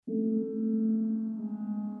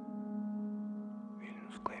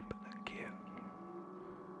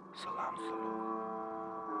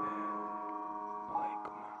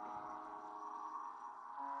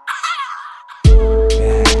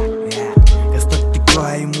Kas tu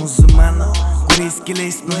tikroji mūsų mano, kuriais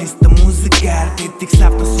keliais nueista muzika. Ar tai tik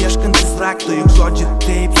sapnas ieškantis rakto, juk žodžiai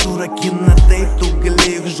taip surakina, taip tu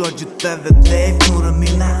gali, juk žodžiai tave taip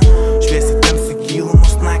nuramina. Šviesiai tamsi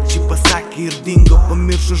gilumos nakčiai pasakė ir dingo,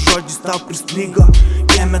 pamiršo žodžiais tau pristrigo.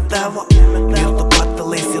 Kieme tavo, girto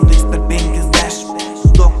patalai sėdais per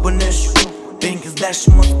 50, daug panešiu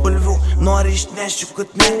 50 atspalvių, nori išnešiu,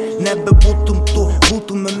 kad nebebūtum tu,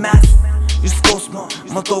 būtume mes. Iš skausmo,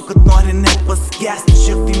 matau, kad nori nepaskęsti,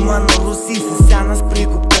 širdį mano rusysi senas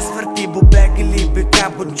prikauptas vertybių begalybė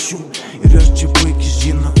kabančių. Ir aš čia puikiai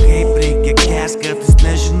žino, kaip reikia kęst, kartais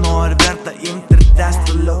nežinau, ar verta imti ir tęst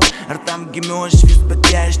toliau. Ar tam gimiau aš vis, bet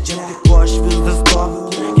jei aš čia liko, aš vis dar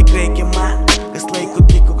stoviu. Kiek reikia man, kas laiko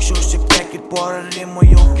tik aukščiau šiek tiek ir porą rimų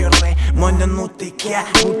jau gerai. Mane nuteikė,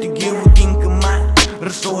 būti gyvų tinka man.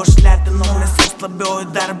 Rašau aš lėtinau, nes aš labiau į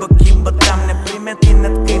darbą kimba, tam neprimeti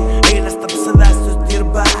net kaip eilės tarp savęs jūs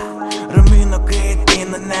dirba. Ramino, kai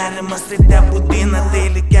ateina nerimas, tai te būdina, tai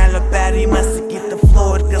lyg kelio perėjimas į kitą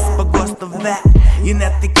flow ir kas pagos tave. Ji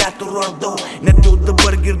net tai ką tu rodau, net jau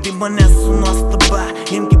dabar girdi mane su nuostaba.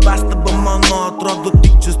 Imki pastabą mano, atrodo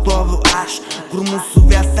tik čia stoviu aš, kur mūsų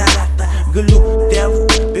vieta reta. Galiu tėvų,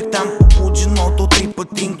 piktam papūdžinau, tau tai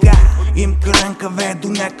patinka. Imk ranką veidų,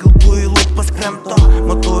 nekalbu į lūpas kremto.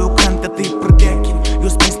 Matau jau krantę, tai pradėkim,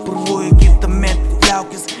 jūs mes purvuoju kitą metį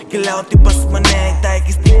traukis. Keliauti pas mane į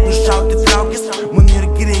taikis, tik nušauti traukis. Man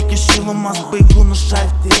irgi reikia šilumas, baigu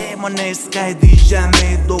nušalti. Mane įskaidė į žemę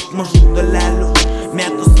į daug mažų dalelių.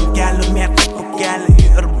 Mėtus ant kelių, mėtus po kelią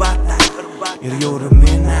į arbatą. Ir jau ramiai